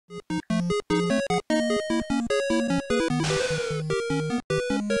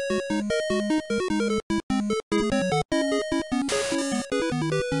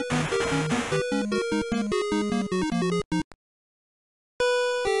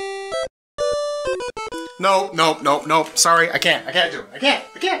Nope, nope, nope, nope. Sorry, I can't do it. I can't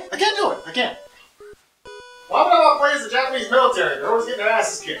do it. I can't. Why would I want to play as the Japanese military? They're always getting their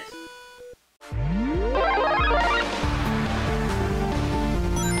asses kicked.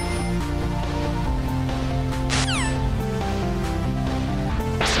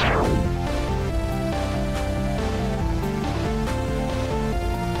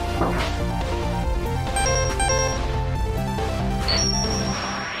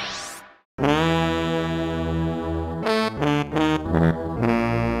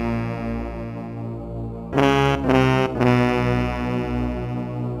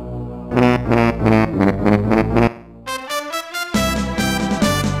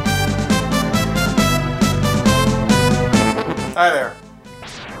 Hi there.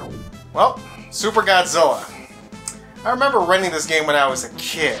 Well, Super Godzilla. I remember renting this game when I was a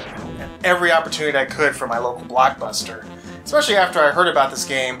kid, and every opportunity I could for my local Blockbuster, especially after I heard about this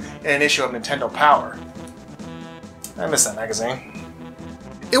game in an issue of Nintendo Power. I miss that magazine.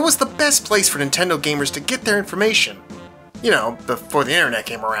 It was the best place for Nintendo gamers to get their information. You know, before the internet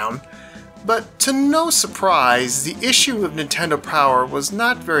came around. But to no surprise, the issue of Nintendo Power was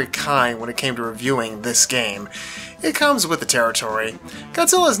not very kind when it came to reviewing this game. It comes with the territory.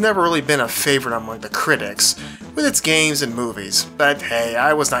 Godzilla has never really been a favorite among the critics, with its games and movies, but hey,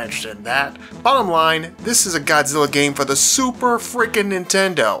 I was not interested in that. Bottom line, this is a Godzilla game for the super freaking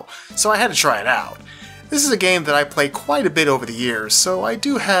Nintendo, so I had to try it out. This is a game that I played quite a bit over the years, so I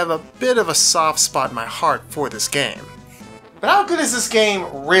do have a bit of a soft spot in my heart for this game. But how good is this game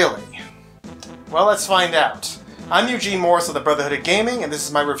really? Well, let's find out. I'm Eugene Morris of the Brotherhood of Gaming, and this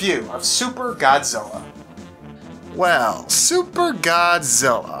is my review of Super Godzilla. Well, Super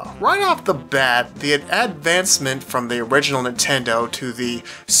Godzilla. Right off the bat, the advancement from the original Nintendo to the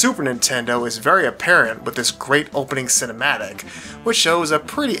Super Nintendo is very apparent with this great opening cinematic, which shows a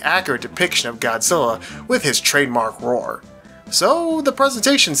pretty accurate depiction of Godzilla with his trademark roar. So, the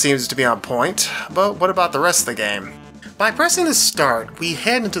presentation seems to be on point, but what about the rest of the game? By pressing the start, we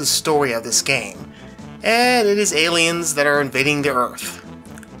head into the story of this game, and it is aliens that are invading the Earth.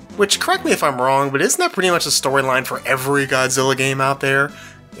 Which, correct me if I'm wrong, but isn't that pretty much the storyline for every Godzilla game out there?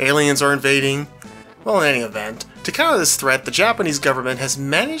 Aliens are invading? Well, in any event, to counter this threat, the Japanese government has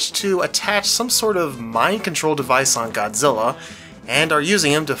managed to attach some sort of mind control device on Godzilla, and are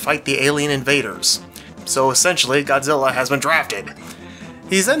using him to fight the alien invaders. So essentially, Godzilla has been drafted.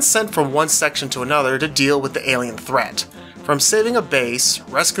 He's then sent from one section to another to deal with the alien threat. From saving a base,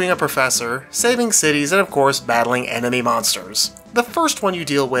 rescuing a professor, saving cities, and of course battling enemy monsters. The first one you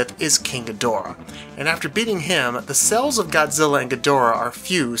deal with is King Ghidorah, and after beating him, the cells of Godzilla and Ghidorah are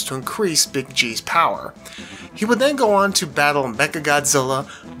fused to increase Big G's power. He would then go on to battle Mecha-Godzilla,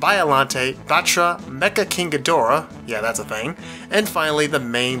 Biollante, Batra, Mecha King Ghidorah, yeah that's a thing, and finally the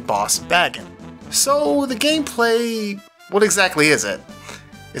main boss Bagan. So the gameplay, what exactly is it?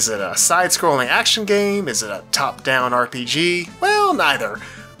 Is it a side-scrolling action game? Is it a top-down RPG? Well, neither.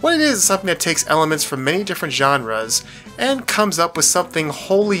 What it is something that takes elements from many different genres and comes up with something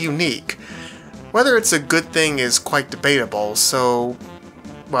wholly unique. Whether it's a good thing is quite debatable, so,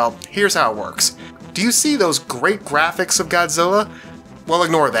 well, here's how it works. Do you see those great graphics of Godzilla? Well,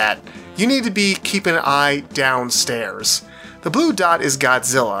 ignore that. You need to be keeping an eye downstairs. The blue dot is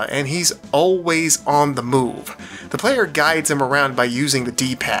Godzilla, and he's always on the move. The player guides him around by using the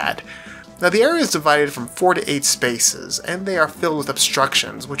D-pad. Now the area is divided from 4 to 8 spaces, and they are filled with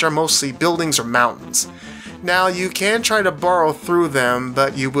obstructions, which are mostly buildings or mountains. Now you can try to burrow through them,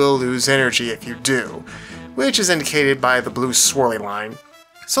 but you will lose energy if you do, which is indicated by the blue swirly line.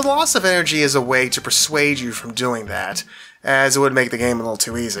 So the loss of energy is a way to persuade you from doing that, as it would make the game a little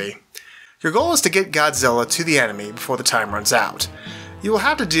too easy. Your goal is to get Godzilla to the enemy before the time runs out. You will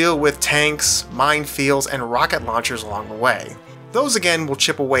have to deal with tanks, minefields, and rocket launchers along the way. Those again will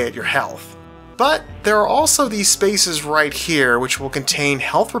chip away at your health. But there are also these spaces right here which will contain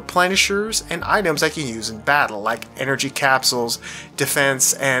health replenishers and items that you can use in battle, like energy capsules,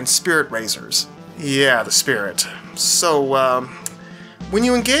 defense, and spirit razors. Yeah, the spirit. So, when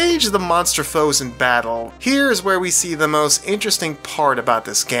you engage the monster foes in battle, here is where we see the most interesting part about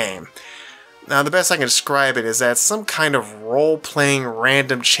this game. Now, the best I can describe it is that it's some kind of role-playing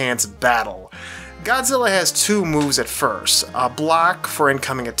random chance battle. Godzilla has 2 moves at first, a block for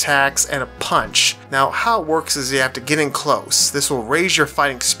incoming attacks and a punch. Now how it works is you have to get in close. This will raise your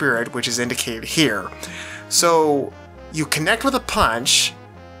fighting spirit, which is indicated here. So you connect with a punch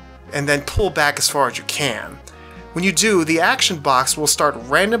and then pull back as far as you can. When you do, the action box will start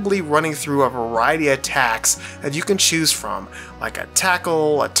randomly running through a variety of attacks that you can choose from, like a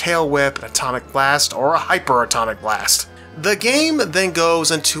tackle, a tail whip, an atomic blast, or a hyper atomic blast. The game then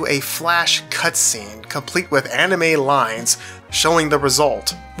goes into a flash cutscene, complete with anime lines showing the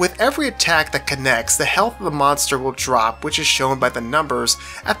result. With every attack that connects, the health of the monster will drop, which is shown by the numbers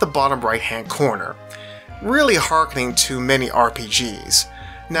at the bottom right hand corner. Really hearkening to many RPGs.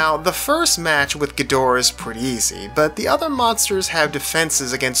 Now, the first match with Ghidorah is pretty easy, but the other monsters have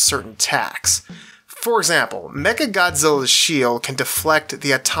defenses against certain attacks. For example, Mecha-Godzilla's shield can deflect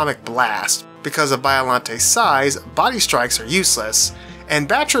the atomic blast. Because of Biolante's size, body strikes are useless, and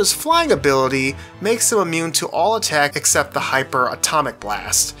Batra's flying ability makes him immune to all attack except the hyper atomic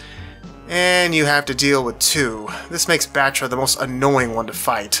blast. And you have to deal with two. This makes Batra the most annoying one to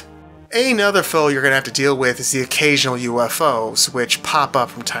fight. Another foe you're going to have to deal with is the occasional UFOs, which pop up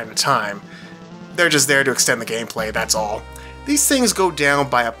from time to time. They're just there to extend the gameplay, that's all. These things go down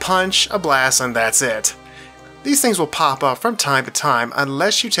by a punch, a blast, and that's it. These things will pop up from time to time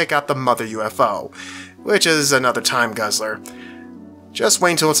unless you take out the mother UFO, which is another time guzzler. Just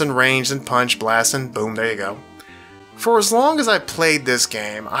wait until it's in range and punch, blast, and boom, there you go. For as long as I played this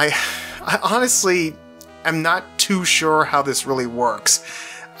game, I honestly am not too sure how this really works.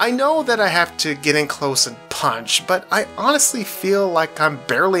 I know that I have to get in close and punch, but I honestly feel like I'm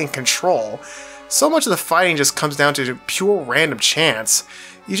barely in control. So much of the fighting just comes down to pure random chance.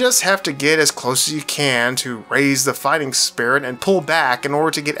 You just have to get as close as you can to raise the fighting spirit and pull back in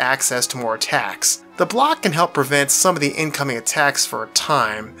order to get access to more attacks. The block can help prevent some of the incoming attacks for a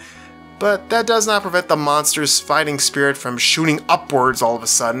time, but that does not prevent the monster's fighting spirit from shooting upwards all of a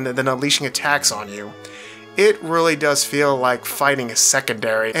sudden and then unleashing attacks on you. It really does feel like fighting is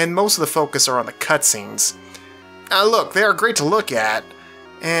secondary, and most of the focus are on the cutscenes. Now look, they are great to look at,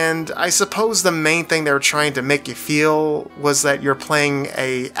 and I suppose the main thing they were trying to make you feel was that you're playing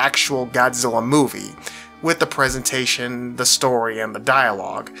an actual Godzilla movie, with the presentation, the story, and the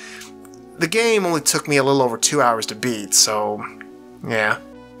dialogue. The game only took me a little over 2 hours to beat, so yeah.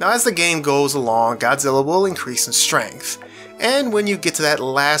 Now as the game goes along, Godzilla will increase in strength. And when you get to that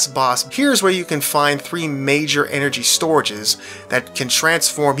last boss, here's where you can find 3 major energy storages that can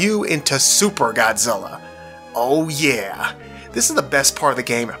transform you into Super Godzilla. Oh yeah. This is the best part of the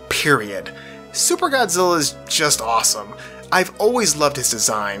game, period. Super Godzilla is just awesome. I've always loved his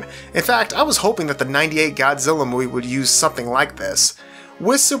design. In fact, I was hoping that the '98 Godzilla movie would use something like this.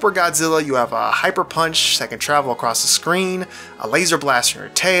 With Super Godzilla, you have a Hyper Punch that can travel across the screen, a laser blast in your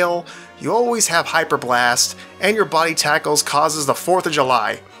tail, you always have Hyper Blast, and your body tackles causes the 4th of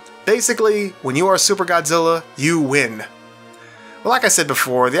July. Basically, when you are Super Godzilla, you win. Well, like I said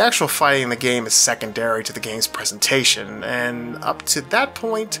before, the actual fighting in the game is secondary to the game's presentation, and up to that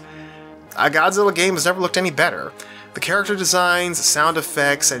point, a Godzilla game has never looked any better. The character designs, sound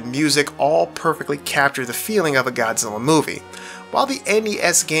effects, and music all perfectly capture the feeling of a Godzilla movie. While the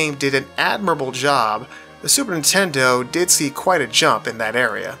NES game did an admirable job, the Super Nintendo did see quite a jump in that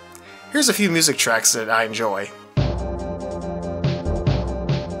area. Here's a few music tracks that I enjoy.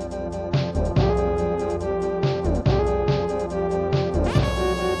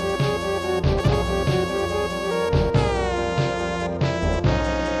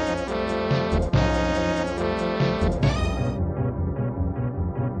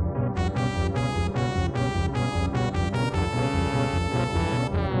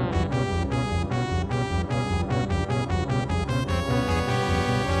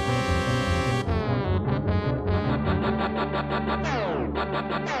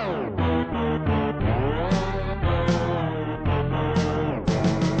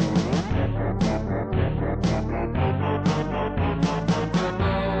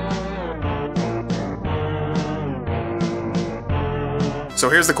 So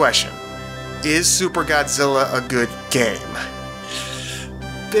here's the question. Is Super Godzilla a good game?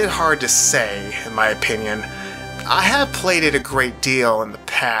 Bit hard to say, in my opinion. I have played it a great deal in the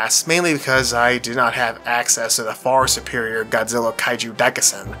past, mainly because I did not have access to the far superior Godzilla Kaiju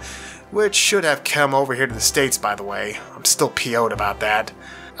Daikasen, which should have come over here to the States, by the way. I'm still PO'd about that.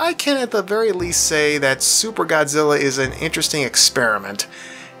 I can at the very least say that Super Godzilla is an interesting experiment.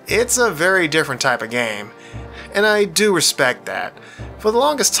 It's a very different type of game, and I do respect that. For the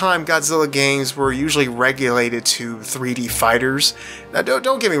longest time, Godzilla games were usually regulated to 3D fighters. Now,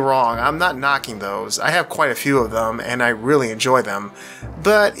 don't get me wrong, I'm not knocking those. I have quite a few of them, and I really enjoy them.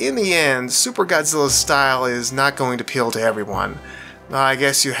 But in the end, Super Godzilla's style is not going to appeal to everyone. I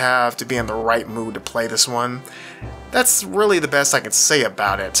guess you have to be in the right mood to play this one. That's really the best I can say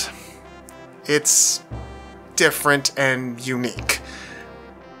about it. It's different and unique.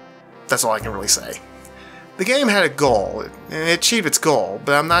 That's all I can really say. The game had a goal, and it achieved its goal,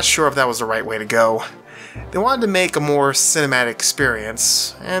 but I'm not sure if that was the right way to go. They wanted to make a more cinematic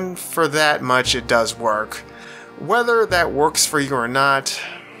experience, and for that much it does work. Whether that works for you or not,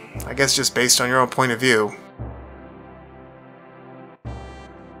 I guess just based on your own point of view.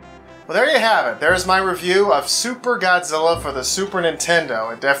 Well, there you have it. There's my review of Super Godzilla for the Super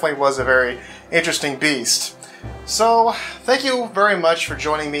Nintendo. It definitely was a very interesting beast. So, thank you very much for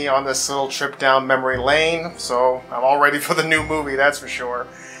joining me on this little trip down memory lane. So, I'm all ready for the new movie, that's for sure.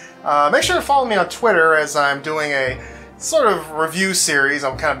 Make sure to follow me on Twitter as I'm doing a sort of review series.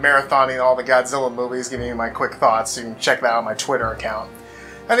 I'm kind of marathoning all the Godzilla movies, giving you my quick thoughts, so you can check that out on my Twitter account.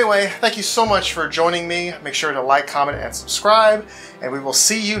 Anyway, thank you so much for joining me. Make sure to like, comment, and subscribe, and we will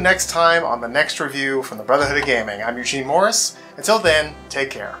see you next time on the next review from the Brotherhood of Gaming. I'm Eugene Morris. Until then, take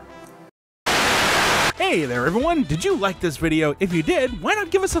care. Hey there everyone, did you like this video? If you did, why not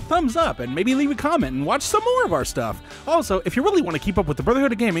give us a thumbs up and maybe leave a comment and watch some more of our stuff. Also, if you really want to keep up with the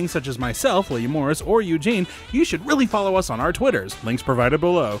Brotherhood of Gaming, such as myself, William Morris, or Eugene, you should really follow us on our Twitters, links provided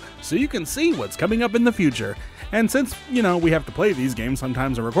below, so you can see what's coming up in the future. And since, you know, we have to play these games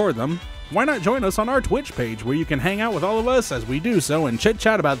sometimes and record them, why not join us on our Twitch page where you can hang out with all of us as we do so and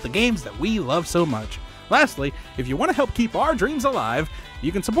chit-chat about the games that we love so much. Lastly, if you want to help keep our dreams alive,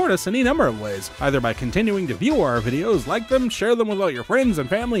 you can support us in any number of ways, either by continuing to view our videos, like them, share them with all your friends and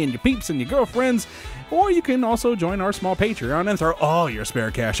family and your peeps and your girlfriends, or you can also join our small Patreon and throw all your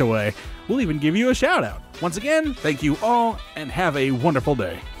spare cash away. We'll even give you a shout out. Once again, thank you all and have a wonderful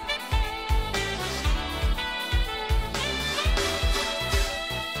day.